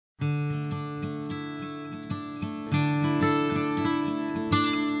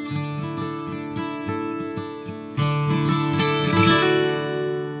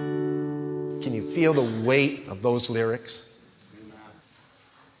feel the weight of those lyrics?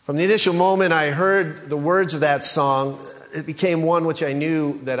 From the initial moment I heard the words of that song, it became one which I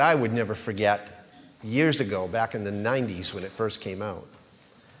knew that I would never forget years ago, back in the 90s when it first came out.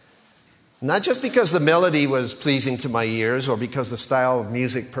 Not just because the melody was pleasing to my ears or because the style of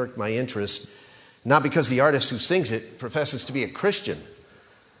music perked my interest, not because the artist who sings it professes to be a Christian,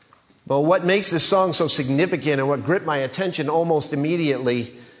 but what makes this song so significant and what gripped my attention almost immediately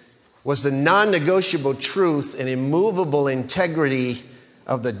was the non-negotiable truth and immovable integrity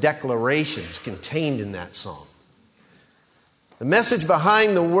of the declarations contained in that song. The message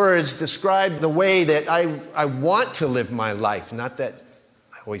behind the words described the way that I want to live my life, not that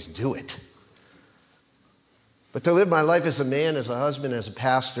I always do it, but to live my life as a man, as a husband, as a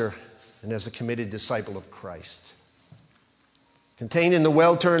pastor, and as a committed disciple of Christ. Contained in the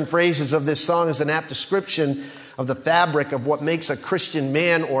well-turned phrases of this song is an apt description of the fabric of what makes a Christian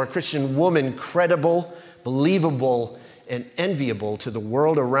man or a Christian woman credible, believable, and enviable to the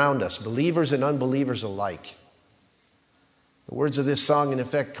world around us, believers and unbelievers alike. The words of this song, in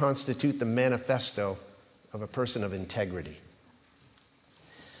effect, constitute the manifesto of a person of integrity.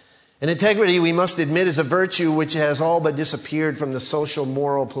 And integrity, we must admit, is a virtue which has all but disappeared from the social,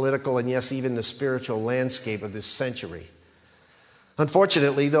 moral, political, and yes, even the spiritual landscape of this century.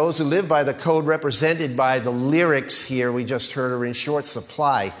 Unfortunately, those who live by the code represented by the lyrics here we just heard are in short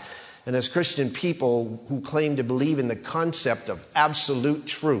supply. And as Christian people who claim to believe in the concept of absolute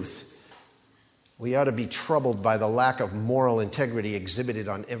truth, we ought to be troubled by the lack of moral integrity exhibited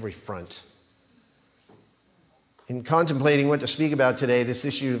on every front. In contemplating what to speak about today, this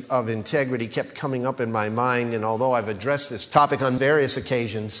issue of integrity kept coming up in my mind, and although I've addressed this topic on various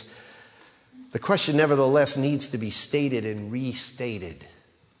occasions, the question nevertheless needs to be stated and restated.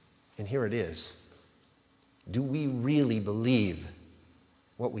 And here it is. Do we really believe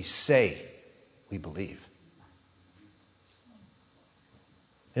what we say we believe?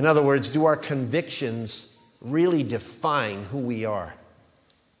 In other words, do our convictions really define who we are?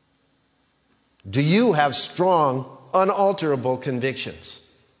 Do you have strong, unalterable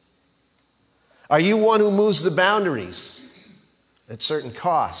convictions? Are you one who moves the boundaries at certain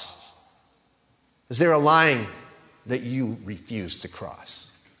costs? Is there a line that you refuse to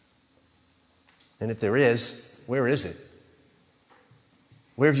cross? And if there is, where is it?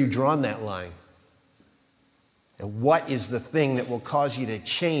 Where have you drawn that line? And what is the thing that will cause you to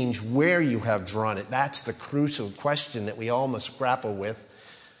change where you have drawn it? That's the crucial question that we all must grapple with.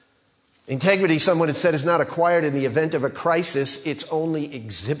 Integrity, someone has said, is not acquired in the event of a crisis. It's only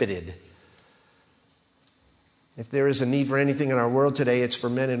exhibited. If there is a need for anything in our world today, it's for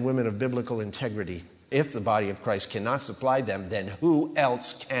men and women of biblical integrity. If the body of Christ cannot supply them, then who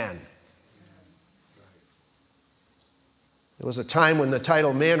else can? There was a time when the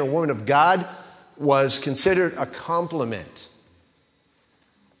title man or woman of God was considered a compliment.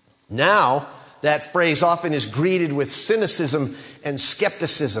 Now, that phrase often is greeted with cynicism and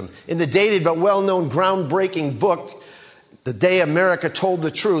skepticism. In the dated but well-known groundbreaking book, The Day America Told the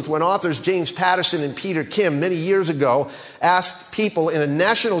Truth, when authors James Patterson and Peter Kim many years ago asked people in a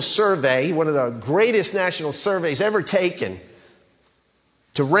national survey, one of the greatest national surveys ever taken,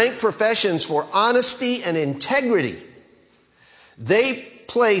 to rank professions for honesty and integrity, they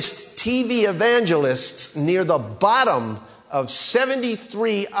placed TV evangelists near the bottom of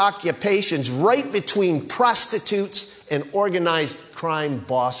 73 occupations, right between prostitutes and organized crime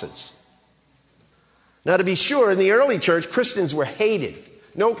bosses. Now, to be sure, in the early church, Christians were hated.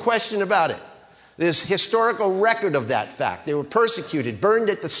 No question about it. There's historical record of that fact. They were persecuted, burned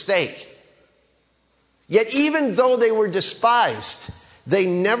at the stake. Yet even though they were despised, they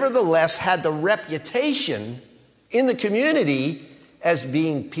nevertheless had the reputation in the community as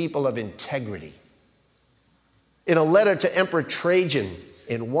being people of integrity. In a letter to Emperor Trajan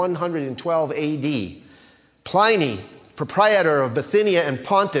in 112 AD, Pliny, proprietor of Bithynia and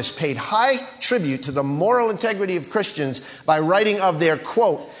Pontus, paid high tribute to the moral integrity of Christians by writing of their,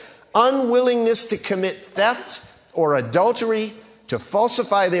 quote, unwillingness to commit theft or adultery, to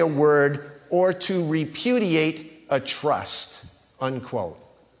falsify their word, or to repudiate a trust, unquote.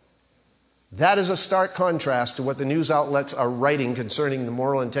 That is a stark contrast to what the news outlets are writing concerning the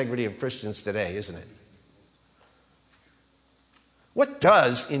moral integrity of Christians today, isn't it? What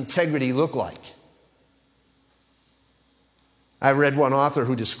does integrity look like? I read one author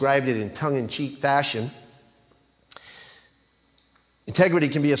who described it in tongue-in-cheek fashion. Integrity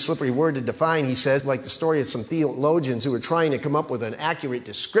can be a slippery word to define, he says, like the story of some theologians who were trying to come up with an accurate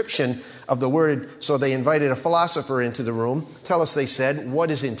description of the word, so they invited a philosopher into the room. Tell us, they said,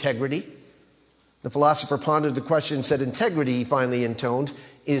 what is integrity? The philosopher pondered the question and said, integrity, he finally intoned,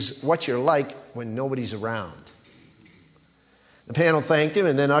 is what you're like when nobody's around. The panel thanked him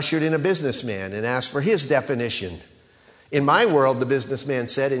and then ushered in a businessman and asked for his definition. In my world, the businessman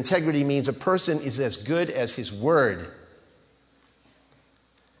said, integrity means a person is as good as his word.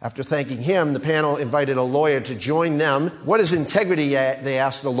 After thanking him, the panel invited a lawyer to join them. What is integrity, they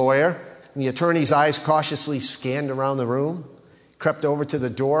asked the lawyer. And the attorney's eyes cautiously scanned around the room, crept over to the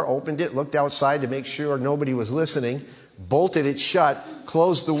door, opened it, looked outside to make sure nobody was listening, bolted it shut,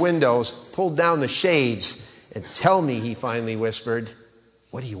 closed the windows, pulled down the shades, and tell me, he finally whispered,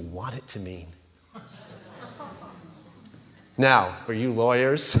 what do you want it to mean? Now, for you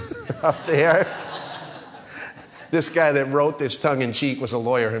lawyers out there, this guy that wrote this tongue-in-cheek was a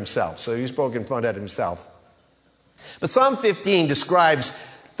lawyer himself, so he was poking fun at himself. But Psalm 15 describes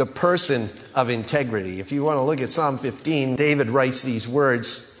the person of integrity. If you want to look at Psalm 15, David writes these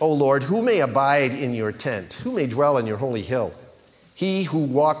words, O Lord, who may abide in your tent? Who may dwell in your holy hill? He who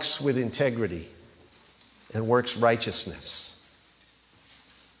walks with integrity and works righteousness.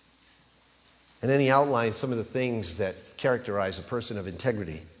 And then he outlines some of the things that characterize a person of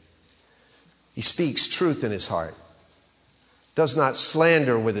integrity. He speaks truth in his heart, does not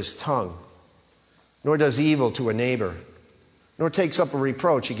slander with his tongue, nor does evil to a neighbor, nor takes up a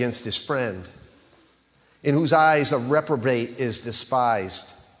reproach against his friend, in whose eyes a reprobate is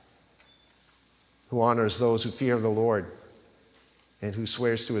despised, who honors those who fear the Lord, and who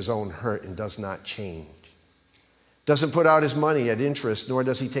swears to his own hurt and does not change. Doesn't put out his money at interest, nor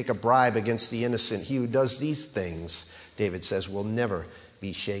does he take a bribe against the innocent. He who does these things, David says, will never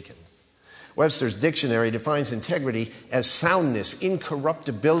be shaken. Webster's dictionary defines integrity as soundness,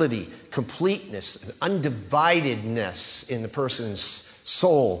 incorruptibility, completeness, and undividedness in the person's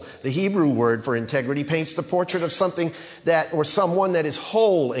soul. The Hebrew word for integrity paints the portrait of something that, or someone that is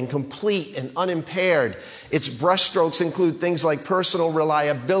whole and complete and unimpaired. Its brushstrokes include things like personal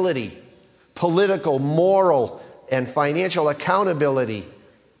reliability, political, moral, and financial accountability,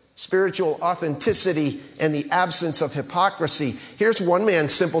 spiritual authenticity, and the absence of hypocrisy. Here's one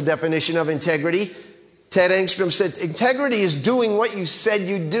man's simple definition of integrity. Ted Engstrom said, integrity is doing what you said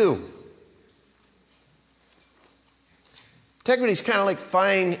you'd do. Integrity is kind of like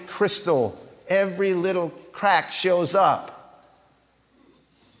fine crystal. Every little crack shows up.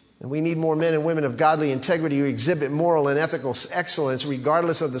 And we need more men and women of godly integrity who exhibit moral and ethical excellence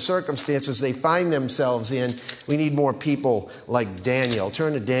regardless of the circumstances they find themselves in. We need more people like Daniel.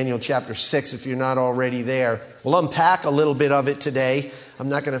 Turn to Daniel chapter 6 if you're not already there. We'll unpack a little bit of it today. I'm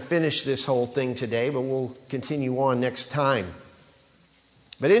not going to finish this whole thing today, but we'll continue on next time.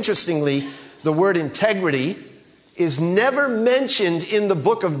 But interestingly, the word integrity is never mentioned in the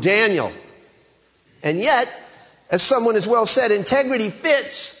book of Daniel. And yet, as someone has well said, integrity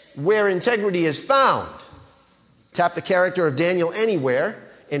fits where integrity is found. Tap the character of Daniel anywhere,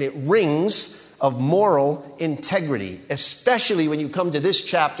 and it rings of moral integrity, especially when you come to this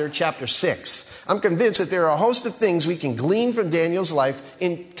chapter, chapter 6. I'm convinced that there are a host of things we can glean from Daniel's life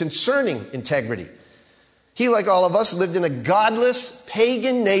concerning integrity. He, like all of us, lived in a godless,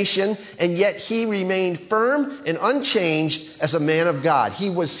 pagan nation, and yet he remained firm and unchanged as a man of God. He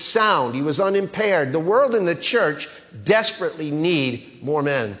was sound. He was unimpaired. The world and the church desperately need more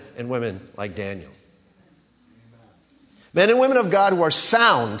men and women like Daniel. Men and women of God who are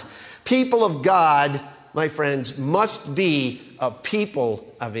sound, people of God, my friends, must be a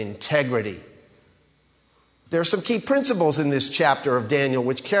people of integrity. There are some key principles in this chapter of Daniel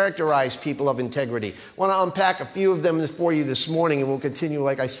which characterize people of integrity. I want to unpack a few of them for you this morning, and we'll continue,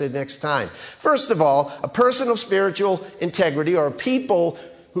 like I said, next time. First of all, a person of spiritual integrity, or a people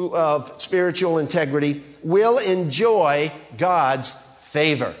of spiritual integrity, will enjoy God's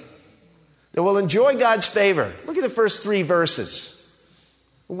favor. They will enjoy God's favor. Look at the first 3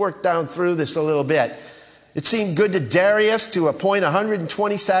 verses. We'll work down through this a little bit. It seemed good to Darius to appoint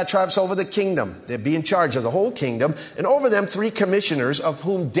 120 satraps over the kingdom. They'd be in charge of the whole kingdom, and over them 3 commissioners, of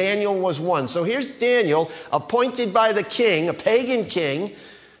whom Daniel was one. So here's Daniel, appointed by the king, a pagan king,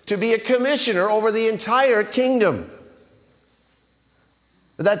 to be a commissioner over the entire kingdom.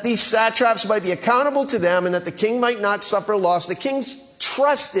 That these satraps might be accountable to them and that the king might not suffer loss. The king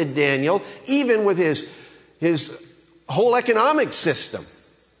trusted Daniel, even with his whole economic system.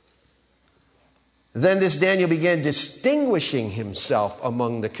 Then this Daniel began distinguishing himself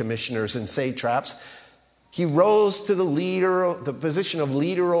among the commissioners and satraps. He rose to the position of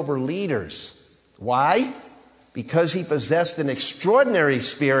leader over leaders. Why? Because he possessed an extraordinary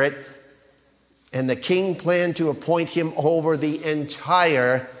spirit, and the king planned to appoint him over the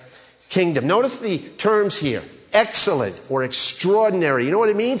entire kingdom. Notice the terms here. excellent or extraordinary. You know what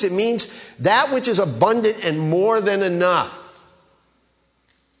it means? It means that which is abundant and more than enough.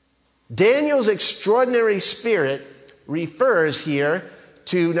 Daniel's extraordinary spirit refers here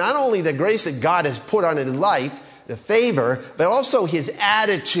to not only the grace that God has put on his life, the favor, but also his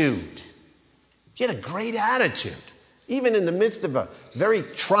attitude. He had a great attitude. Even in the midst of a very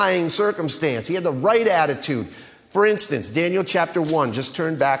trying circumstance, he had the right attitude. For instance, Daniel chapter 1, just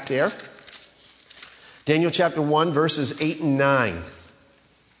turn back there. Daniel chapter 1, verses 8 and 9.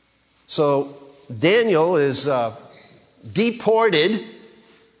 So Daniel is deported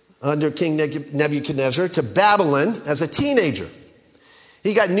under King Nebuchadnezzar to Babylon as a teenager.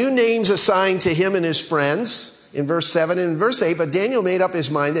 He got new names assigned to him and his friends in verse 7 and in verse 8, but Daniel made up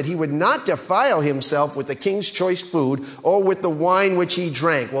his mind that he would not defile himself with the king's choice food or with the wine which he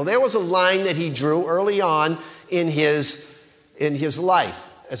drank. Well, there was a line that he drew early on in his life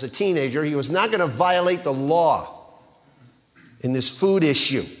as a teenager. He was not going to violate the law in this food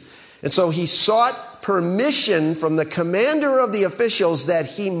issue. And so he sought permission from the commander of the officials that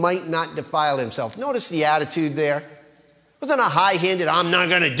he might not defile himself. Notice the attitude there. It wasn't a high-handed, I'm not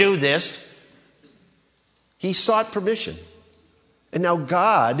going to do this. He sought permission. And now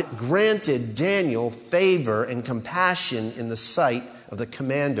God granted Daniel favor and compassion in the sight of the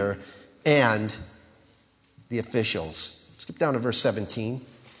commander and the officials. Skip down to verse 17.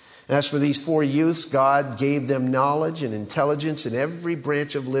 And as for these 4 youths, God gave them knowledge and intelligence in every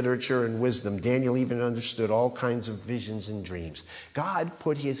branch of literature and wisdom. Daniel even understood all kinds of visions and dreams. God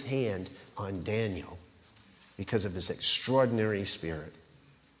put his hand on Daniel because of his extraordinary spirit.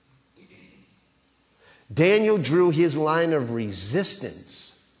 Daniel drew his line of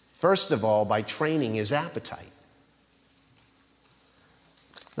resistance, first of all, by training his appetite.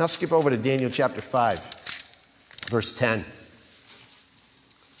 Now skip over to Daniel chapter 5, verse 10.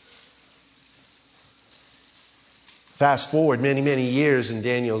 Fast forward many, many years in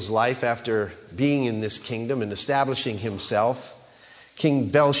Daniel's life after being in this kingdom and establishing himself. King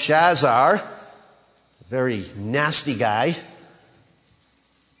Belshazzar, a very nasty guy,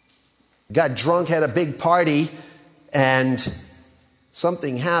 got drunk, had a big party, and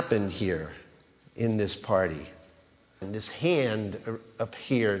something happened here in this party. And this hand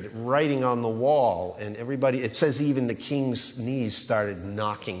appeared writing on the wall, and everybody, it says even the king's knees started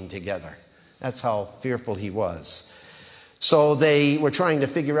knocking together. That's how fearful he was. So they were trying to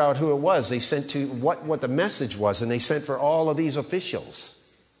figure out who it was. They sent to what the message was, and they sent for all of these officials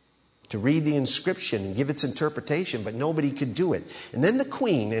to read the inscription and give its interpretation, but nobody could do it. And then the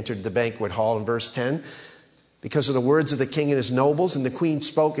queen entered the banquet hall in verse 10 because of the words of the king and his nobles. And the queen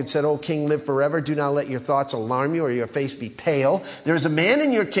spoke and said, O king, live forever. Do not let your thoughts alarm you or your face be pale. There is a man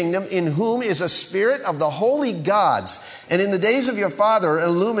in your kingdom in whom is a spirit of the holy gods. And in the days of your father,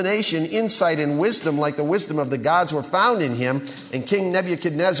 illumination, insight, and wisdom like the wisdom of the gods were found in him. And King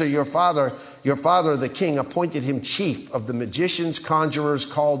Nebuchadnezzar, your father, the king, appointed him chief of the magicians,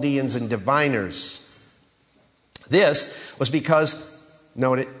 conjurers, Chaldeans, and diviners. This was because,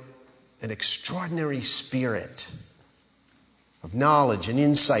 note it, an extraordinary spirit of knowledge and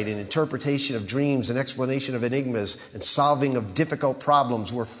insight and interpretation of dreams and explanation of enigmas and solving of difficult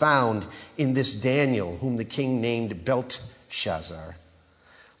problems were found in this Daniel, whom the king named Belteshazzar.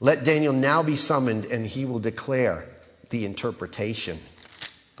 Let Daniel now be summoned, and he will declare the interpretation.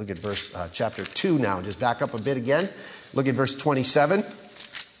 Look at chapter 2 now. Just back up a bit again. Look at verse 27.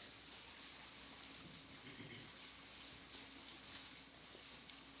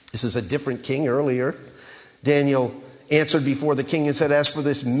 This is a different king. Earlier, Daniel answered before the king and said, as for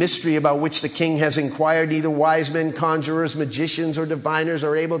this mystery about which the king has inquired, neither wise men, conjurers, magicians, or diviners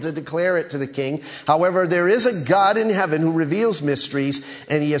are able to declare it to the king. However, there is a God in heaven who reveals mysteries,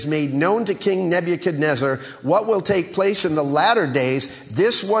 and he has made known to King Nebuchadnezzar what will take place in the latter days.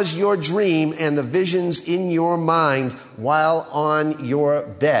 This was your dream and the visions in your mind while on your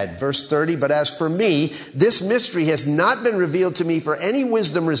bed. Verse 30, but as for me, this mystery has not been revealed to me for any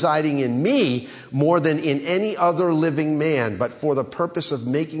wisdom residing in me more than in any other living man, but for the purpose of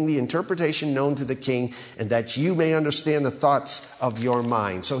making the interpretation known to the king, and that you may understand the thoughts of your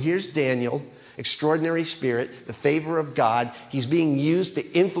mind. So here's Daniel, extraordinary spirit, the favor of God. He's being used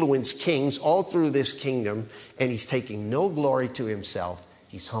to influence kings all through this kingdom, and he's taking no glory to himself.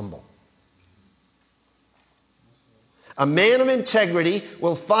 He's humble. A man of integrity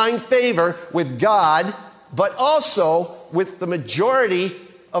will find favor with God, but also with the majority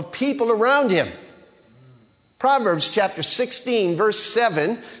of people around him. Proverbs chapter 16, verse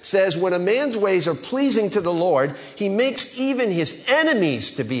 7 says, when a man's ways are pleasing to the Lord, he makes even his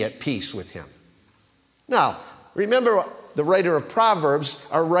enemies to be at peace with him. Now, remember the writer of Proverbs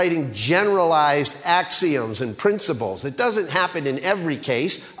are writing generalized axioms and principles. It doesn't happen in every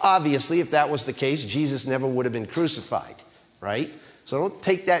case. Obviously, if that was the case, Jesus never would have been crucified, right? So don't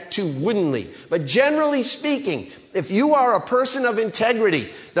take that too woodenly. But generally speaking, if you are a person of integrity,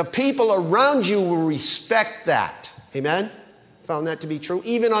 the people around you will respect that. Amen? Found that to be true.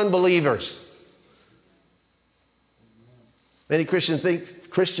 Even unbelievers. Many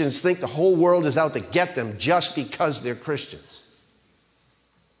Christians think the whole world is out to get them just because they're Christians.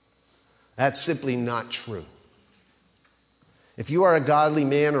 That's simply not true. If you are a godly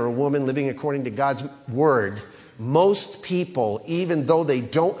man or a woman living according to God's word, most people, even though they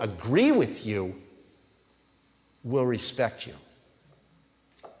don't agree with you, will respect you.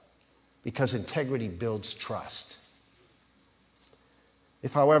 Because integrity builds trust.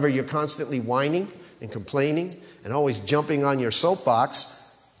 If, however, you're constantly whining and complaining and always jumping on your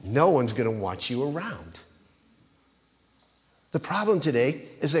soapbox, no one's going to want you around. The problem today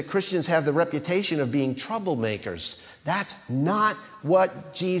is that Christians have the reputation of being troublemakers. That's not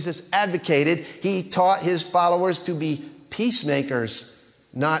what Jesus advocated. He taught his followers to be peacemakers,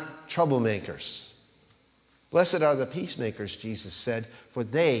 not troublemakers. Blessed are the peacemakers, Jesus said, for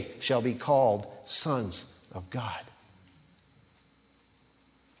they shall be called sons of God.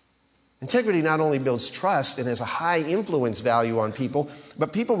 Integrity not only builds trust and has a high influence value on people,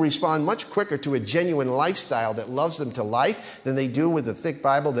 but people respond much quicker to a genuine lifestyle that loves them to life than they do with a thick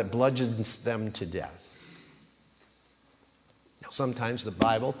Bible that bludgeons them to death. Now, sometimes the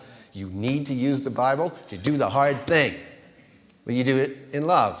Bible, you need to use the Bible to do the hard thing, but you do it in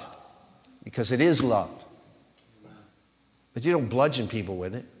love because it is love. But you don't bludgeon people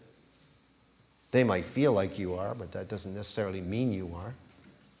with it. They might feel like you are, but that doesn't necessarily mean you are.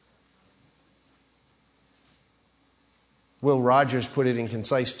 Will Rogers put it in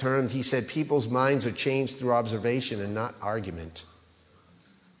concise terms. He said, people's minds are changed through observation and not argument.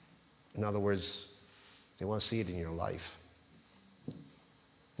 In other words, they want to see it in your life.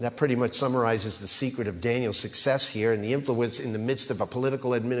 And that pretty much summarizes the secret of Daniel's success here and the influence in the midst of a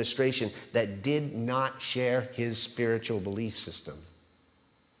political administration that did not share his spiritual belief system.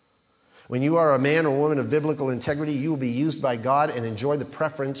 When you are a man or woman of biblical integrity, you will be used by God and enjoy the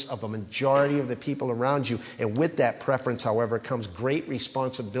preference of a majority of the people around you. And with that preference, however, comes great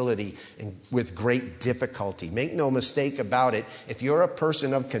responsibility and with great difficulty. Make no mistake about it. If you're a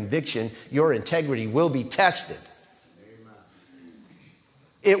person of conviction, your integrity will be tested.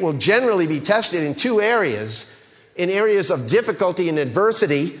 It will generally be tested in two areas. In areas of difficulty and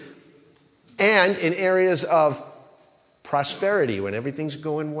adversity, and in areas of prosperity, when everything's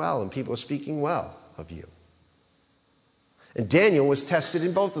going well and people are speaking well of you. And Daniel was tested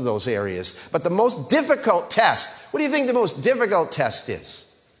in both of those areas. But the most difficult test, what do you think the most difficult test is?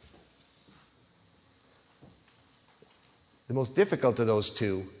 The most difficult of those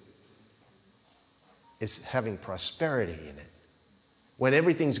two is having prosperity in it. When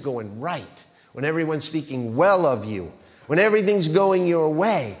everything's going right, when everyone's speaking well of you, when everything's going your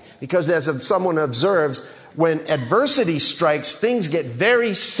way. Because as someone observes, when adversity strikes, things get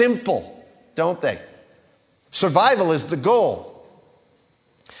very simple, don't they? Survival is the goal.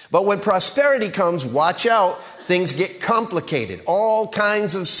 But when prosperity comes, watch out, things get complicated. All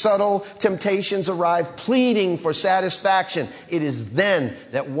kinds of subtle temptations arrive, pleading for satisfaction. It is then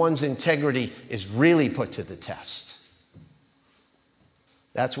that one's integrity is really put to the test.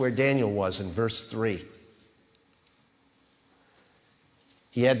 That's where Daniel was in verse 3.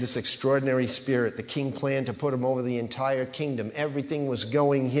 He had this extraordinary spirit. The king planned to put him over the entire kingdom. Everything was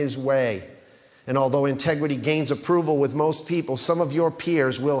going his way. And although integrity gains approval with most people, some of your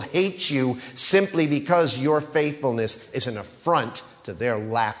peers will hate you simply because your faithfulness is an affront to their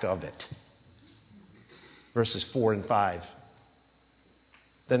lack of it. Verses 4 and 5.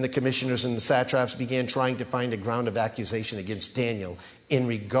 Then the commissioners and the satraps began trying to find a ground of accusation against Daniel in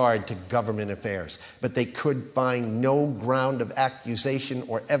regard to government affairs. But they could find no ground of accusation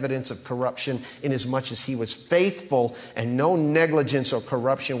or evidence of corruption, inasmuch as he was faithful and no negligence or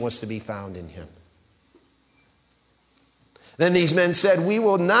corruption was to be found in him. Then these men said, we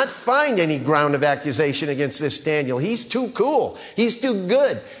will not find any ground of accusation against this Daniel. He's too cool. He's too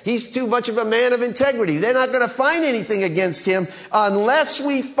good. He's too much of a man of integrity. They're not going to find anything against him unless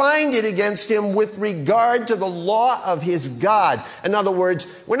we find it against him with regard to the law of his God. In other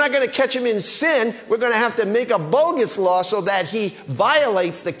words, we're not going to catch him in sin. We're going to have to make a bogus law so that he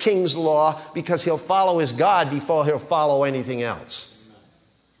violates the king's law because he'll follow his God before he'll follow anything else.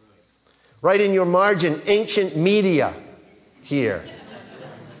 Write in your margin, ancient media. Here.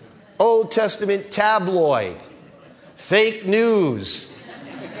 Old Testament tabloid. Fake news.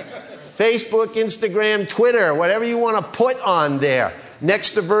 Facebook, Instagram, Twitter, whatever you want to put on there.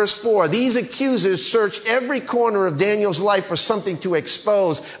 Next to verse 4, these accusers searched every corner of Daniel's life for something to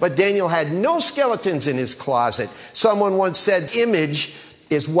expose, but Daniel had no skeletons in his closet. Someone once said, image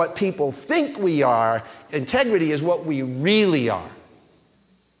is what people think we are, integrity is what we really are.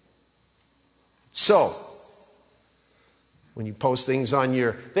 So, when you post things on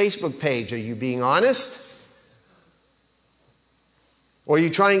your Facebook page, are you being honest? Or are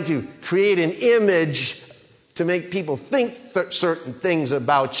you trying to create an image to make people think certain things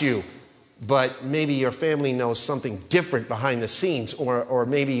about you, but maybe your family knows something different behind the scenes, or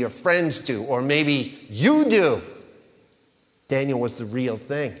maybe your friends do, or maybe you do? Daniel was the real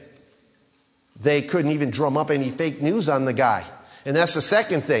thing. They couldn't even drum up any fake news on the guy. And that's the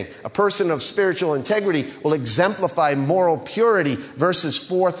second thing. A person of spiritual integrity will exemplify moral purity. Verses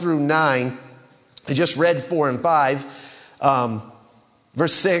 4 through 9. I just read 4 and 5.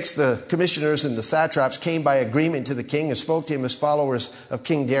 Verse 6, the commissioners and the satraps came by agreement to the king and spoke to him as followers of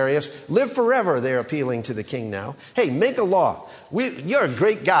King Darius. Live forever, they're appealing to the king now. Hey, make a law. You're a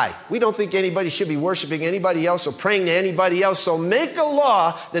great guy. We don't think anybody should be worshiping anybody else or praying to anybody else. So make a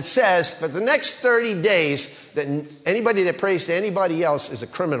law that says for the next 30 days that anybody that prays to anybody else is a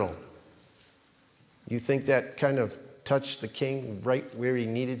criminal. You think that kind of touched the king right where he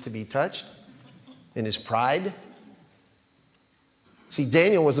needed to be touched? In his pride? See,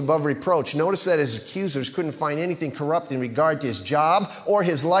 Daniel was above reproach. Notice that his accusers couldn't find anything corrupt in regard to his job or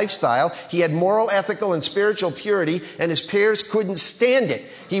his lifestyle. He had moral, ethical, and spiritual purity, and his peers couldn't stand it.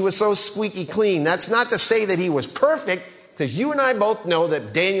 He was so squeaky clean. That's not to say that he was perfect, because you and I both know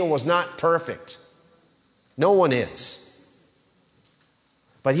that Daniel was not perfect. No one is.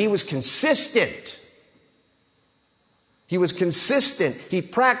 But he was consistent. He was consistent. He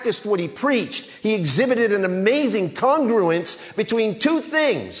practiced what he preached. He exhibited an amazing congruence between two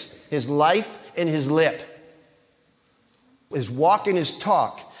things, his life and his lip. His walk and his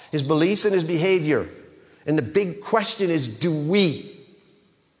talk, his beliefs and his behavior. And the big question is, do we?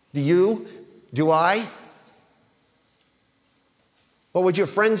 Do you? Do I? What would your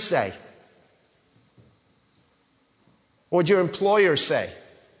friends say? What would your employer say?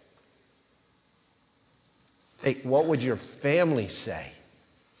 Hey, what would your family say?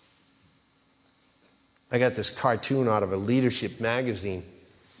 I got this cartoon out of a leadership magazine.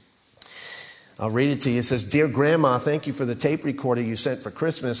 I'll read it to you. It says, Dear Grandma, thank you for the tape recorder you sent for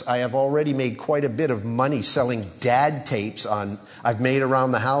Christmas. I have already made quite a bit of money selling dad tapes I've made around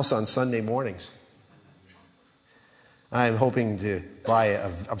the house on Sunday mornings. I'm hoping to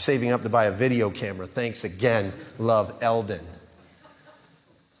I'm saving up to buy a video camera. Thanks again. Love, Eldon.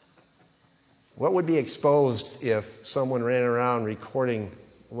 What would be exposed if someone ran around recording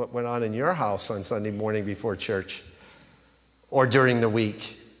what went on in your house on Sunday morning before church or during the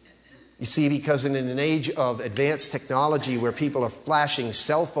week? You see, because in an age of advanced technology where people are flashing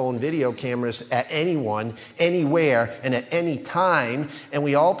cell phone video cameras at anyone, anywhere, and at any time, and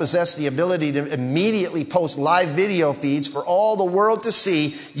we all possess the ability to immediately post live video feeds for all the world to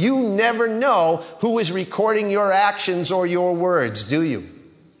see, you never know who is recording your actions or your words, do you?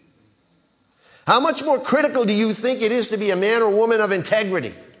 How much more critical do you think it is to be a man or woman of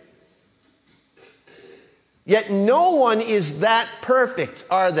integrity? Yet no one is that perfect,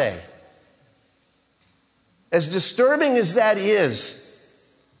 are they? As disturbing as that is,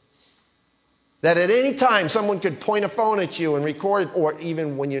 that at any time someone could point a phone at you and record, or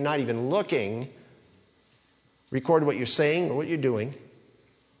even when you're not even looking, record what you're saying or what you're doing.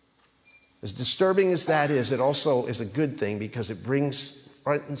 As disturbing as that is, it also is a good thing because it brings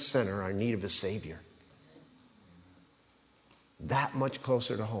front and center our need of a Savior. That much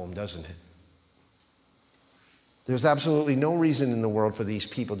closer to home, doesn't it? There's absolutely no reason in the world for these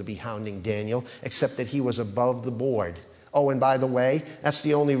people to be hounding Daniel except that he was above the board. Oh, and by the way, that's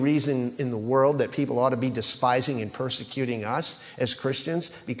the only reason in the world that people ought to be despising and persecuting us as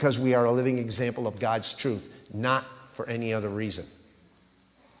Christians, because we are a living example of God's truth, not for any other reason.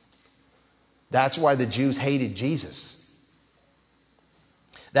 That's why the Jews hated Jesus.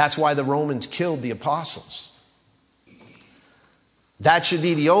 That's why the Romans killed the apostles. That should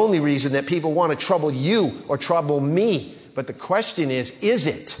be the only reason that people want to trouble you or trouble me. But the question is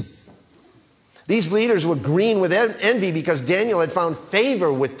it? These leaders were green with envy because Daniel had found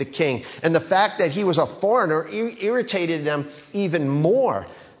favor with the king. And the fact that he was a foreigner irritated them even more.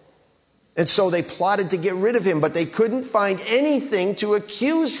 And so they plotted to get rid of him, but they couldn't find anything to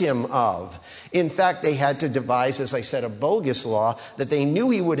accuse him of. In fact, they had to devise, as I said, a bogus law that they knew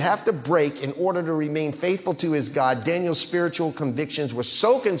he would have to break in order to remain faithful to his God. Daniel's spiritual convictions were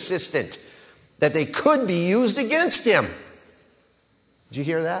so consistent that they could be used against him. Did you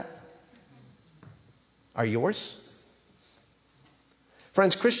hear that? are yours?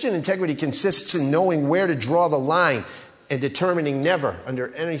 Friends, Christian integrity consists in knowing where to draw the line and determining never,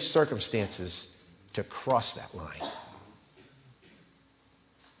 under any circumstances, to cross that line.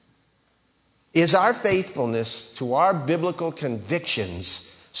 Is our faithfulness to our biblical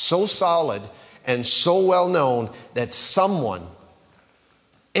convictions so solid and so well known that someone,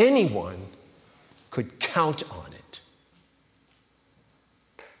 anyone, could count on it?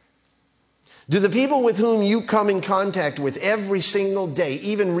 Do the people with whom you come in contact with every single day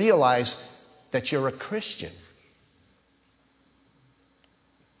even realize that you're a Christian?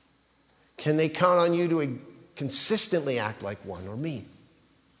 Can they count on you to consistently act like one or me?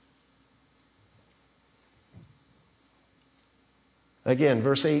 Again,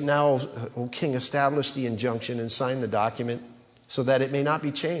 verse 8, now, O king, establish the injunction and sign the document so that it may not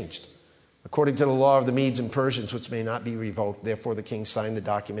be changed, according to the law of the Medes and Persians, which may not be revoked. Therefore the king signed the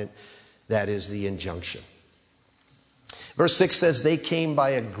document, that is the injunction. Verse 6 says, they came by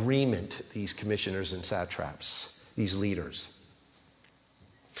agreement, these commissioners and satraps, these leaders.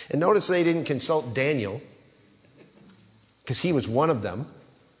 And notice they didn't consult Daniel, because he was one of them.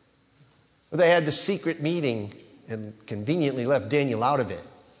 They had the secret meeting and conveniently left Daniel out of it.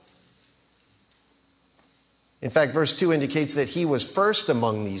 In fact, verse 2 indicates that he was first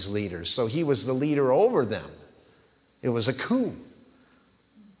among these leaders, so he was the leader over them. It was a coup.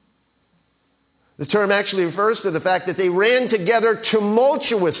 The term actually refers to the fact that they ran together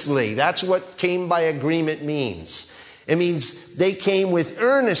tumultuously. That's what came by agreement means. It means they came with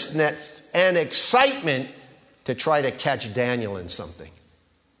earnestness and excitement to try to catch Daniel in something.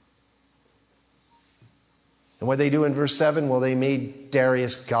 And what they do in verse 7? Well, they made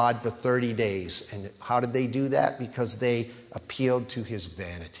Darius God for 30 days. And how did they do that? Because they appealed to his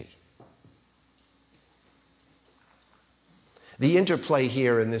vanity. The interplay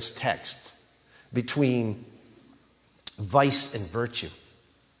here in this text between vice and virtue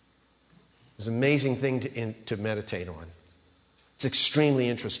is an amazing thing to meditate on. It's extremely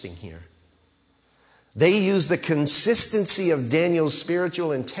interesting here. They used the consistency of Daniel's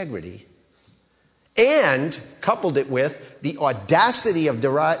spiritual integrity and coupled it with the audacity of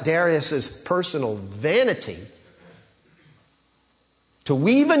Darius's personal vanity to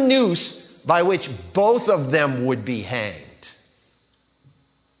weave a noose by which both of them would be hanged.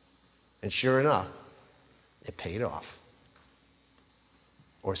 And sure enough, it paid off.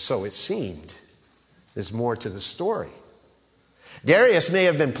 Or so it seemed. There's more to the story. Darius may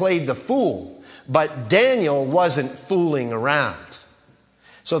have been played the fool, but Daniel wasn't fooling around.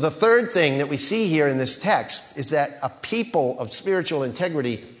 So the third thing that we see here in this text is that a people of spiritual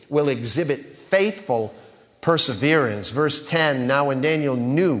integrity will exhibit faithful perseverance. Verse 10, now when Daniel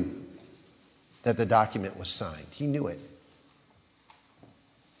knew that the document was signed, he knew it.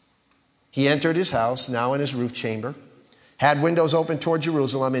 He entered his house, now in his roof chamber, had windows open toward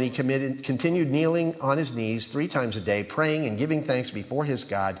Jerusalem, and he continued kneeling on his knees 3 times a day, praying and giving thanks before his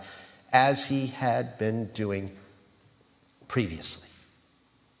God, as he had been doing previously.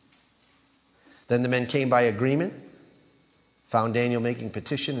 Then the men came by agreement, found Daniel making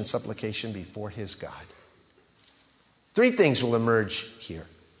petition and supplication before his God. 3 things will emerge here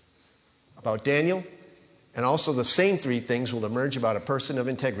about Daniel, and also the same 3 things will emerge about a person of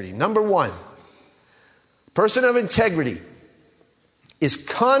integrity. Number 1, person of integrity is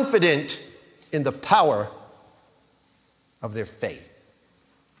confident in the power of their faith.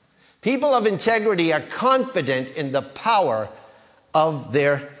 People of integrity are confident in the power of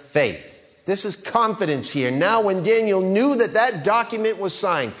their faith. This is confidence here. Now, when Daniel knew that that document was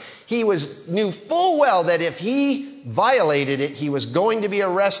signed, he knew full well that if he violated it, he was going to be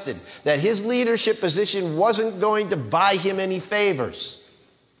arrested, that his leadership position wasn't going to buy him any favors.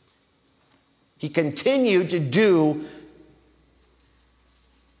 He continued to do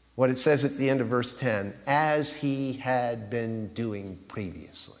what it says at the end of verse 10, as he had been doing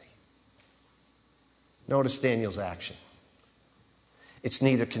previously. Notice Daniel's action. It's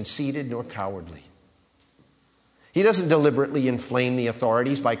neither conceited nor cowardly. He doesn't deliberately inflame the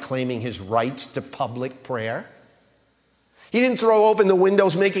authorities by claiming his rights to public prayer. He didn't throw open the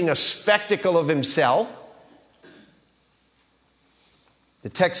windows making a spectacle of himself. The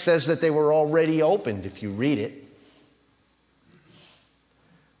text says that they were already opened if you read it.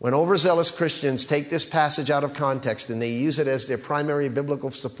 When overzealous Christians take this passage out of context and they use it as their primary biblical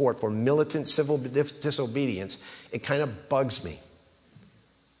support for militant civil disobedience, it kind of bugs me.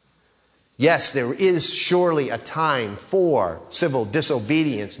 Yes, there is surely a time for civil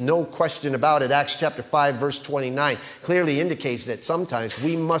disobedience. No question about it. Acts chapter 5, verse 29 clearly indicates that sometimes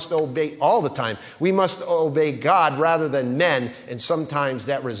we must obey, all the time, we must obey God rather than men, and sometimes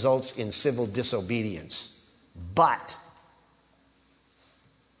that results in civil disobedience. But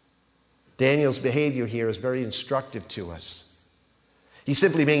Daniel's behavior here is very instructive to us. He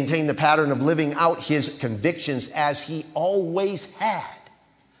simply maintained the pattern of living out his convictions as he always had,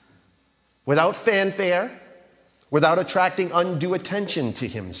 without fanfare, without attracting undue attention to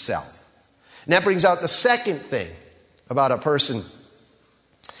himself. And that brings out the second thing about a person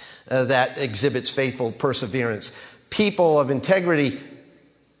that exhibits faithful perseverance. People of integrity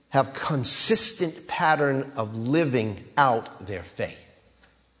have consistent pattern of living out their faith.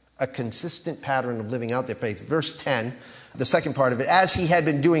 A consistent pattern of living out their faith. Verse 10, the second part of it, as he had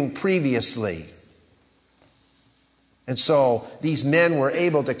been doing previously. And so these men were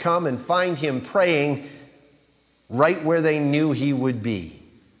able to come and find him praying right where they knew he would be.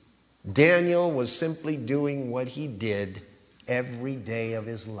 Daniel was simply doing what he did every day of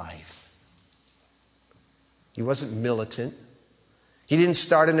his life. He wasn't militant. He didn't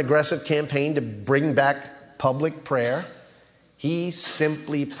start an aggressive campaign to bring back public prayer. He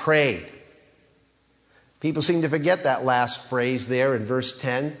simply prayed. People seem to forget that last phrase there in verse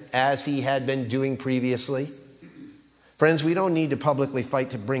 10, as he had been doing previously. Friends, we don't need to publicly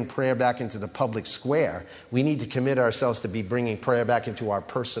fight to bring prayer back into the public square. We need to commit ourselves to be bringing prayer back into our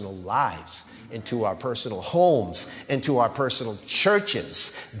personal lives, into our personal homes, into our personal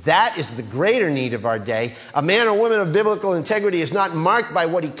churches. That is the greater need of our day. A man or woman of biblical integrity is not marked by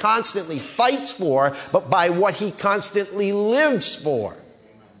what he constantly fights for, but by what he constantly lives for.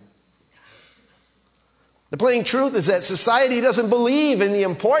 The plain truth is that society doesn't believe in the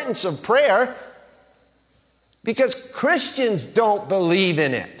importance of prayer because Christians don't believe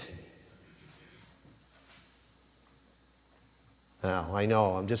in it. Now, I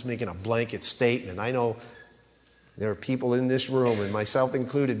know I'm just making a blanket statement. I know there are people in this room, and myself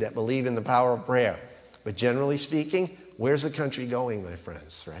included, that believe in the power of prayer. But generally speaking, where's the country going, my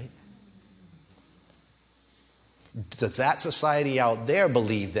friends, right? Does that society out there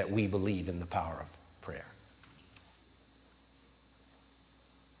believe that we believe in the power of prayer?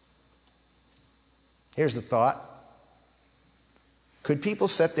 Here's the thought. Could people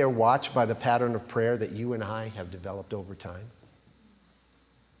set their watch by the pattern of prayer that you and I have developed over time?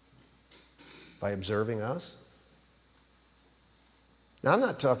 By observing us? Now, I'm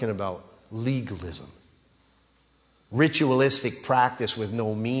not talking about legalism, ritualistic practice with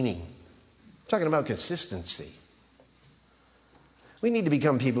no meaning. I'm talking about consistency. We need to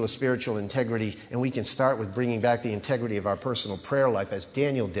become people of spiritual integrity, and we can start with bringing back the integrity of our personal prayer life as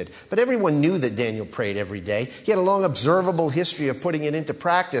Daniel did. But everyone knew that Daniel prayed every day. He had a long observable history of putting it into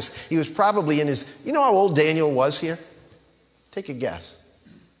practice. He was probably in his, you know how old Daniel was here? Take a guess.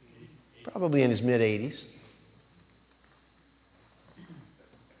 Probably in his mid-80s.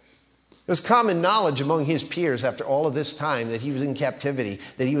 It was common knowledge among his peers after all of this time that he was in captivity,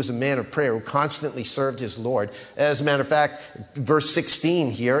 that he was a man of prayer who constantly served his Lord. As a matter of fact, verse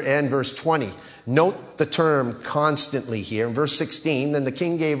 16 here and verse 20. Note the term constantly here. In verse 16, then the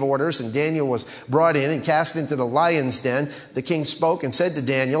king gave orders, and Daniel was brought in and cast into the lion's den. The king spoke and said to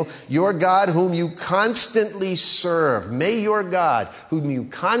Daniel, your God whom you constantly serve, may your God whom you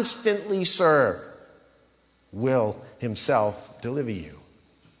constantly serve will himself deliver you.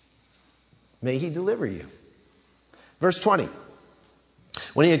 May he deliver you. Verse 20.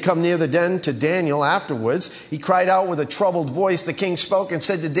 When he had come near the den to Daniel afterwards, he cried out with a troubled voice. The king spoke and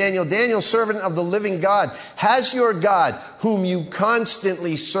said to Daniel, Daniel, servant of the living God, has your God, whom you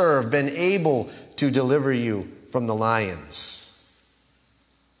constantly serve, been able to deliver you from the lions?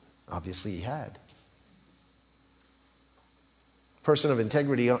 Obviously he had. A person of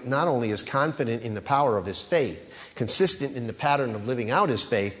integrity not only is confident in the power of his faith, consistent in the pattern of living out his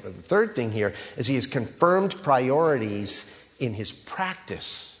faith, but the third thing here is he has confirmed priorities in his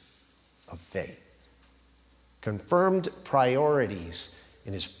practice of faith. Confirmed priorities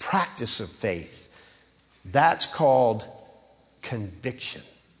in his practice of faith. That's called conviction.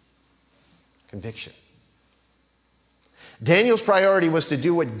 Conviction. Daniel's priority was to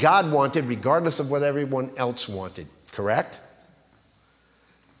do what God wanted regardless of what everyone else wanted, correct?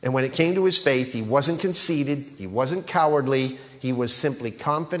 And when it came to his faith, he wasn't conceited, he wasn't cowardly, he was simply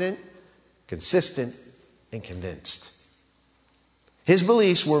confident, consistent, and convinced. His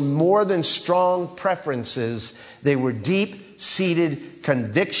beliefs were more than strong preferences, they were deep-seated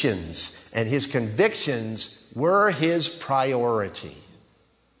convictions, and his convictions were his priority.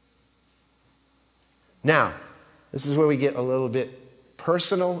 Now, this is where we get a little bit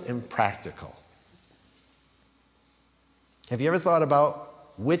personal and practical. Have you ever thought about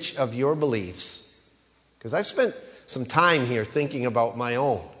which of your beliefs, because I've spent some time here thinking about my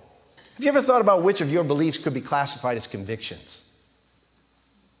own. Have you ever thought about which of your beliefs could be classified as convictions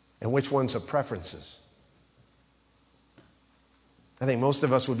and which ones are preferences? I think most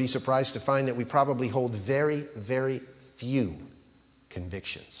of us would be surprised to find that we probably hold very, very few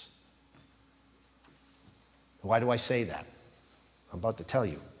convictions. Why do I say that? I'm about to tell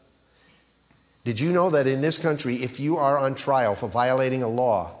you. Did you know that in this country, if you are on trial for violating a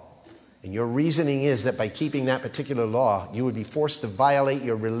law, and your reasoning is that by keeping that particular law, you would be forced to violate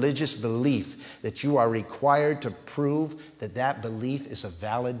your religious belief, that you are required to prove that that belief is a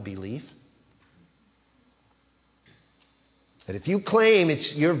valid belief? That if you claim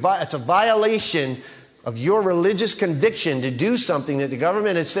it's a violation of your religious conviction to do something that the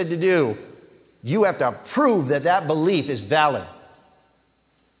government has said to do, you have to prove that that belief is valid.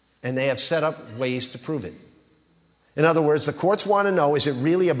 And they have set up ways to prove it. In other words, the courts want to know, is it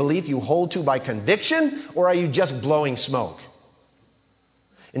really a belief you hold to by conviction, or are you just blowing smoke?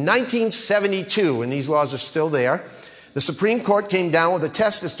 In 1972, and these laws are still there, the Supreme Court came down with a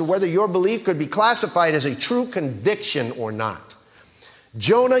test as to whether your belief could be classified as a true conviction or not.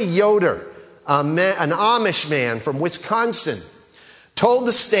 Jonah Yoder, an Amish man from Wisconsin, told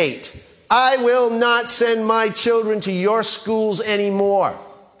the state, "I will not send my children to your schools anymore."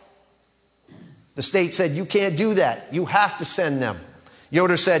 The state said, "You can't do that. You have to send them."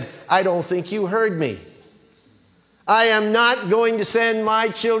 Yoder said, "I don't think you heard me. I am not going to send my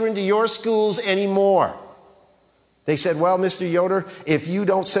children to your schools anymore." They said, "Well, Mr. Yoder, if you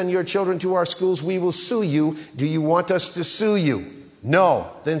don't send your children to our schools, we will sue you. Do you want us to sue you?"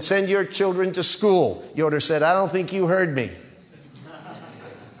 "No." "Then send your children to school." Yoder said, "I don't think you heard me.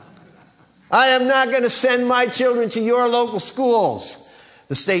 I am not going to send my children to your local schools."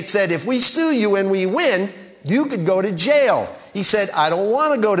 The state said, "If we sue you and we win, you could go to jail." He said, "I don't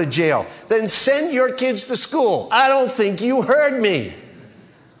want to go to jail." "Then send your kids to school." "I don't think you heard me.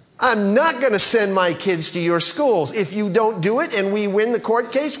 I'm not going to send my kids to your schools. If you don't do it and we win the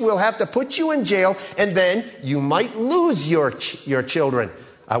court case, we'll have to put you in jail, and then you might lose your children."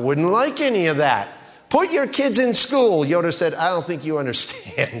 "I wouldn't like any of that." "Put your kids in school." Yoder said, "I don't think you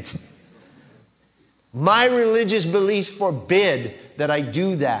understand. My religious beliefs forbid that I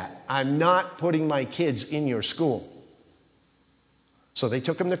do that. I'm not putting my kids in your school." So they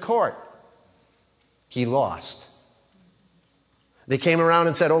took him to court. He lost. They came around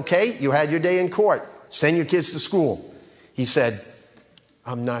and said, "Okay, you had your day in court. Send your kids to school." He said,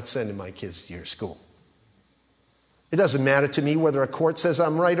 "I'm not sending my kids to your school. It doesn't matter to me whether a court says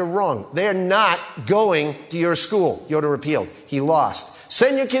I'm right or wrong. They're not going to your school." Yoder appealed. He lost.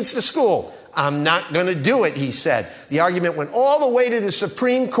 "Send your kids to school." "I'm not going to do it," he said. The argument went all the way to the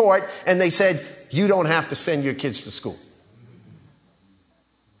Supreme Court, and they said, "You don't have to send your kids to school.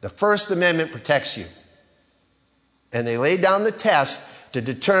 The First Amendment protects you." And they laid down the test to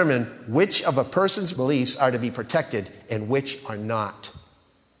determine which of a person's beliefs are to be protected and which are not.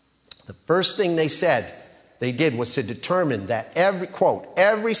 The first thing they said they did was to determine that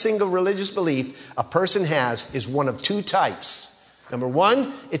every single religious belief a person has is one of two types. Number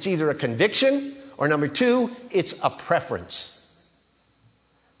one, it's either a conviction, or number two, it's a preference.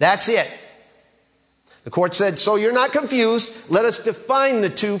 That's it. The court said, "So you're not confused. Let us define the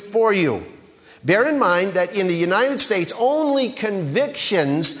two for you. Bear in mind that in the United States, only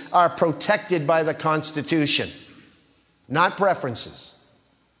convictions are protected by the Constitution, not preferences."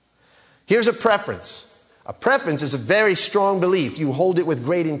 Here's a preference. A preference is a very strong belief. You hold it with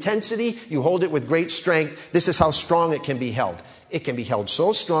great intensity. You hold it with great strength. This is how strong it can be held. It can be held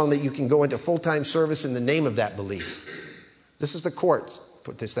so strong that you can go into full-time service in the name of that belief. This is the court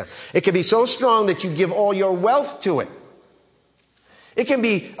put this down. It can be so strong that you give all your wealth to it. It can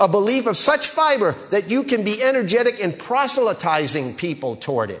be a belief of such fiber that you can be energetic in proselytizing people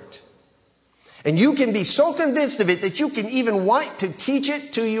toward it. And you can be so convinced of it that you can even want to teach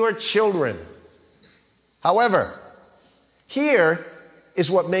it to your children. However, here is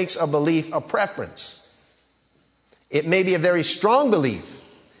what makes a belief a preference. It may be a very strong belief.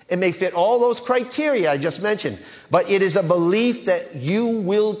 It may fit all those criteria I just mentioned, but it is a belief that you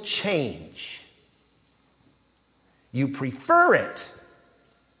will change. You prefer it,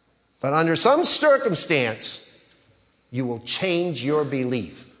 but under some circumstance, you will change your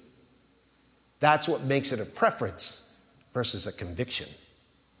belief. That's what makes it a preference versus a conviction.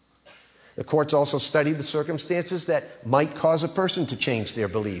 The courts also studied the circumstances that might cause a person to change their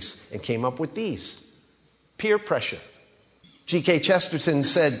beliefs and came up with these. Peer pressure. G.K. Chesterton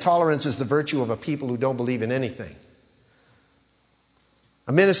said, "Tolerance is the virtue of a people who don't believe in anything."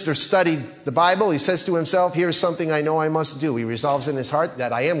 A minister studied the Bible. He says to himself, here's something I know I must do. He resolves in his heart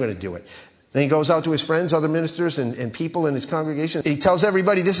that I am going to do it. Then he goes out to his friends, other ministers, and people in his congregation. He tells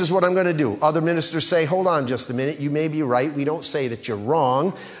everybody, this is what I'm going to do. Other ministers say, hold on just a minute. You may be right. We don't say that you're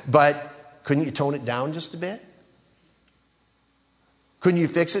wrong, but couldn't you tone it down just a bit? Couldn't you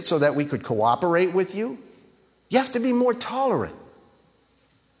fix it so that we could cooperate with you? You have to be more tolerant.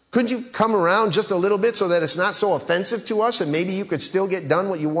 Couldn't you come around just a little bit so that it's not so offensive to us and maybe you could still get done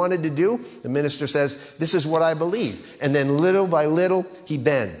what you wanted to do? The minister says, this is what I believe. And then little by little, he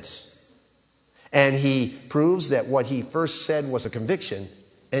bends. And he proves that what he first said was a conviction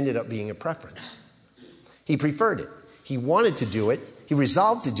ended up being a preference. He preferred it. He wanted to do it. He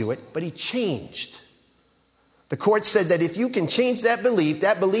resolved to do it, but he changed. The court said that if you can change that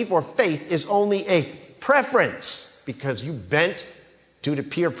belief or faith is only a preference because you bent due to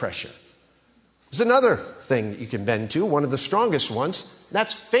peer pressure. There's another thing that you can bend to, one of the strongest ones,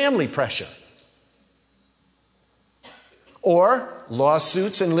 that's family pressure. Or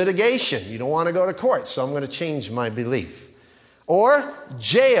lawsuits and litigation. You don't want to go to court, so I'm going to change my belief. Or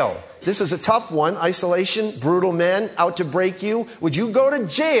jail. This is a tough one. Isolation, brutal men out to break you. Would you go to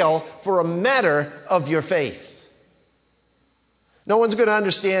jail for a matter of your faith? No one's going to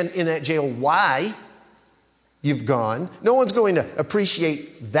understand in that jail why you've gone. No one's going to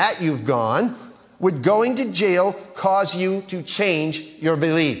appreciate that you've gone. Would going to jail cause you to change your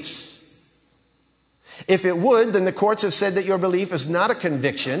beliefs? If it would, then the courts have said that your belief is not a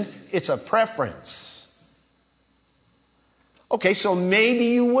conviction, it's a preference. Okay, so maybe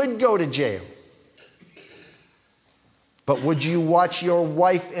you would go to jail. But would you watch your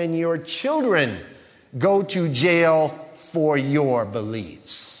wife and your children go to jail for your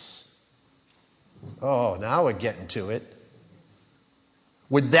beliefs? Oh, now we're getting to it.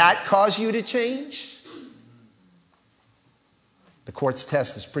 Would that cause you to change? The court's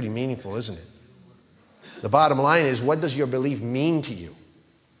test is pretty meaningful, isn't it? The bottom line is, what does your belief mean to you?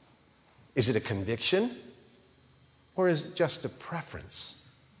 Is it a conviction? Or is it just a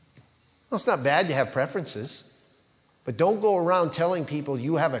preference? Well, it's not bad to have preferences. But don't go around telling people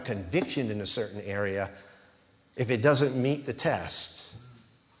you have a conviction in a certain area if it doesn't meet the test.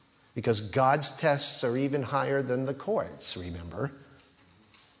 Because God's tests are even higher than the courts, remember?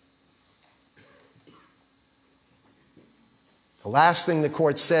 The last thing the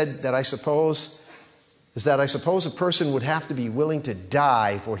court said that I suppose a person would have to be willing to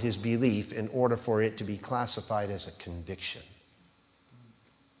die for his belief in order for it to be classified as a conviction.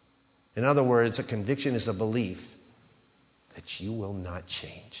 In other words, a conviction is a belief that you will not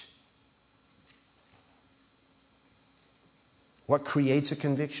change. What creates a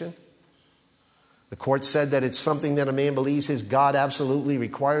conviction? The court said that it's something that a man believes his God absolutely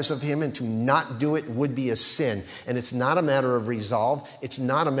requires of him, and to not do it would be a sin. And it's not a matter of resolve. It's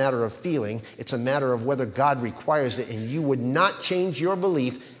not a matter of feeling. It's a matter of whether God requires it, and you would not change your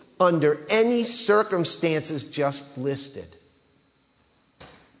belief under any circumstances just listed.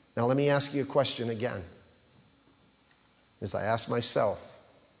 Now let me ask you a question again. As I ask myself,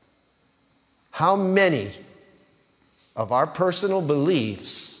 how many of our personal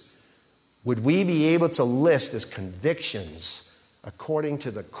beliefs would we be able to list as convictions according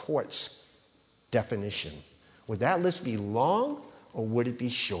to the court's definition? Would that list be long or would it be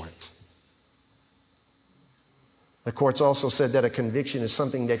short? The courts also said that a conviction is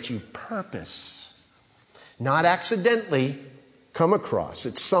something that you purpose, not accidentally come across.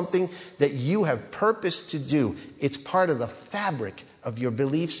 It's something that you have purposed to do. It's part of the fabric of your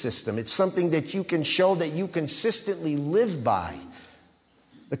belief system. It's something that you can show that you consistently live by.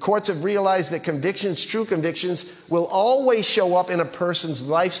 The courts have realized that convictions, true convictions, will always show up in a person's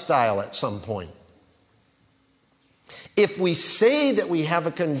lifestyle at some point. If we say that we have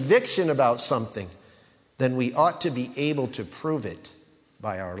a conviction about something, then we ought to be able to prove it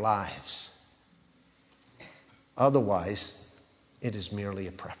by our lives. Otherwise, it is merely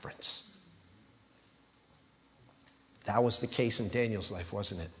a preference. That was the case in Daniel's life,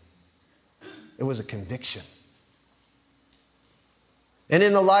 wasn't it? It was a conviction. And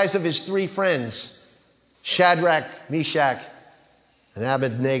in the lives of his three friends, Shadrach, Meshach, and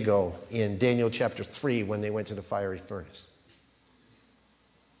Abednego in Daniel chapter 3 when they went to the fiery furnace.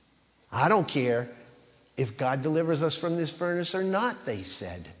 I don't care if God delivers us from this furnace or not, they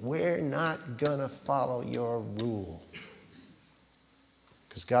said. We're not going to follow your rule.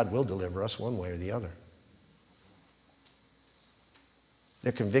 Because God will deliver us one way or the other.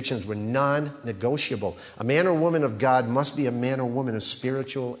 Their convictions were non-negotiable. A man or woman of God must be a man or woman of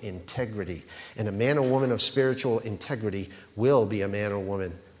spiritual integrity. And a man or woman of spiritual integrity will be a man or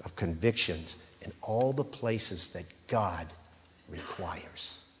woman of convictions in all the places that God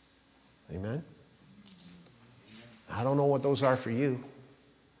requires. Amen? I don't know what those are for you.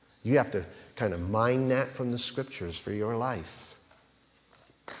 You have to kind of mine that from the scriptures for your life.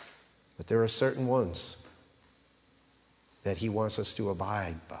 But there are certain ones that he wants us to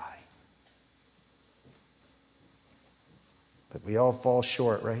abide by. But we all fall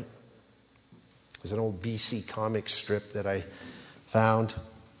short, right? There's an old BC comic strip that I found.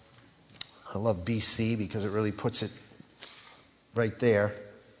 I love BC because it really puts it right there.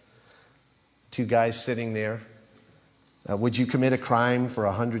 Two guys sitting there. Would you commit a crime for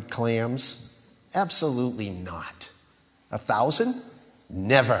 100 clams? Absolutely not. 1,000?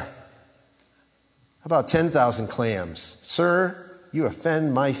 Never. How about 10,000 clams? Sir, you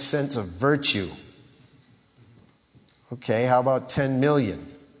offend my sense of virtue. Okay, how about 10 million?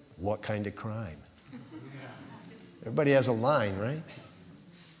 What kind of crime? Everybody has a line, right?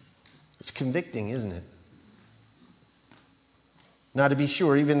 It's convicting, isn't it? Now, to be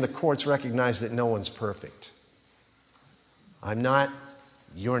sure, even the courts recognize that no one's perfect. I'm not,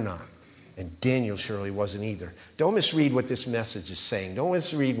 you're not. And Daniel surely wasn't either. Don't misread what this message is saying. Don't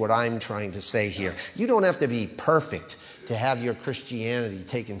misread what I'm trying to say here. You don't have to be perfect to have your Christianity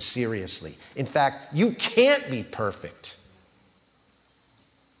taken seriously. In fact, you can't be perfect.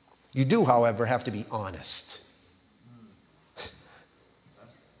 You do, however, have to be honest.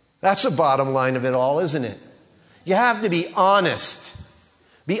 That's the bottom line of it all, isn't it? You have to be honest.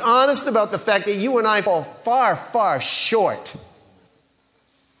 Be honest about the fact that you and I fall far, far short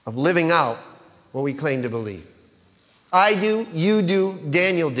of living out what we claim to believe. I do, you do,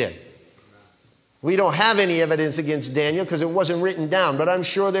 Daniel did. We don't have any evidence against Daniel because it wasn't written down, but I'm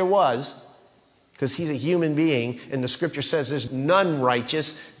sure there was, because he's a human being, and the scripture says there's none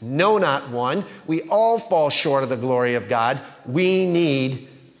righteous, no, not one. We all fall short of the glory of God. We need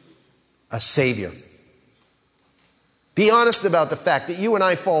a Savior. Be honest about the fact that you and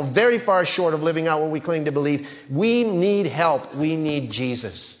I fall very far short of living out what we claim to believe. We need help. We need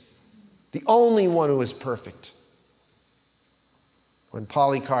Jesus, the only one who is perfect. When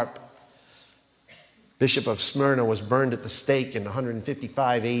Polycarp, Bishop of Smyrna, was burned at the stake in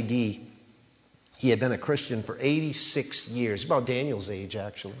 155 AD, he had been a Christian for 86 years, about Daniel's age,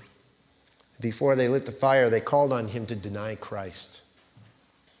 actually. Before they lit the fire, they called on him to deny Christ.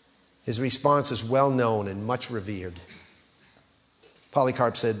 His response is well known and much revered.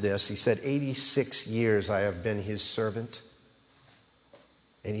 Polycarp said this. He said, 86 years I have been his servant,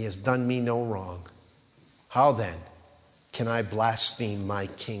 and he has done me no wrong. How then can I blaspheme my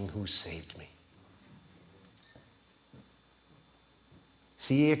king who saved me?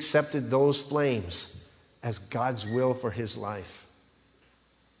 See, he accepted those flames as God's will for his life.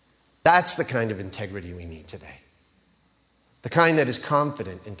 That's the kind of integrity we need today. The kind that is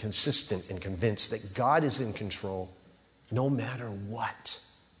confident and consistent and convinced that God is in control no matter what.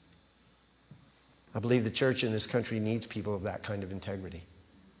 I believe the church in this country needs people of that kind of integrity.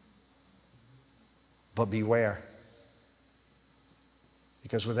 But beware.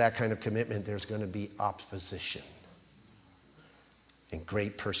 Because with that kind of commitment, there's going to be opposition and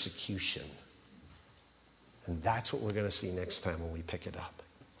great persecution. And that's what we're going to see next time when we pick it up.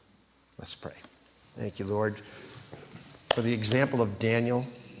 Let's pray. Thank you, Lord, for the example of Daniel.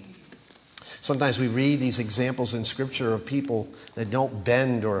 Sometimes we read these examples in Scripture of people that don't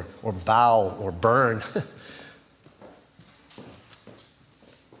bend or bow or burn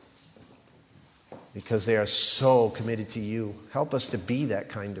because they are so committed to you. Help us to be that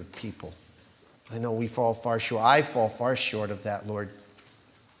kind of people. I know we fall far short. I fall far short of that, Lord.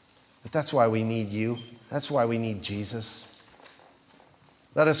 But that's why we need you. That's why we need Jesus.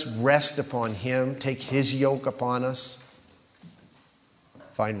 Let us rest upon him, take his yoke upon us,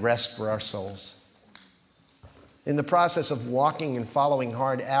 find rest for our souls. In the process of walking and following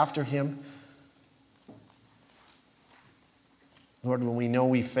hard after him, Lord, when we know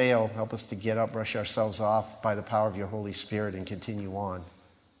we fail, help us to get up, brush ourselves off by the power of your Holy Spirit and continue on.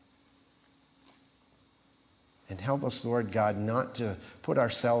 And help us, Lord God, not to put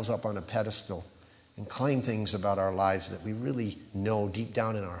ourselves up on a pedestal and claim things about our lives that we really know deep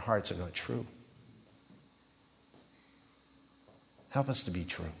down in our hearts are not true. Help us to be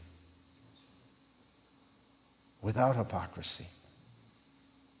true, without hypocrisy.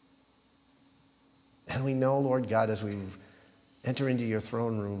 And we know, Lord God, as we enter into your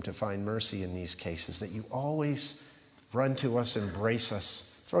throne room to find mercy in these cases, that you always run to us, embrace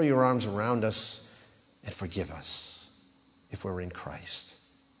us, throw your arms around us, and forgive us if we're in Christ.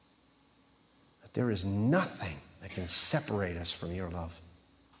 That there is nothing that can separate us from your love,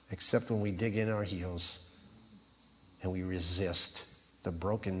 except when we dig in our heels and we resist the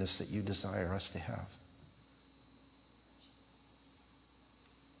brokenness that you desire us to have.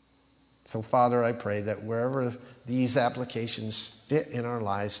 So, Father, I pray that wherever these applications fit in our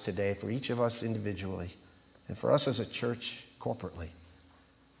lives today, for each of us individually, and for us as a church corporately,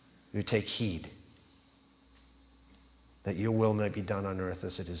 we take heed that your will may be done on earth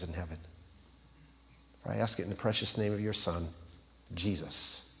as it is in heaven. For I ask it in the precious name of your Son,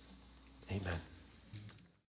 Jesus. Amen.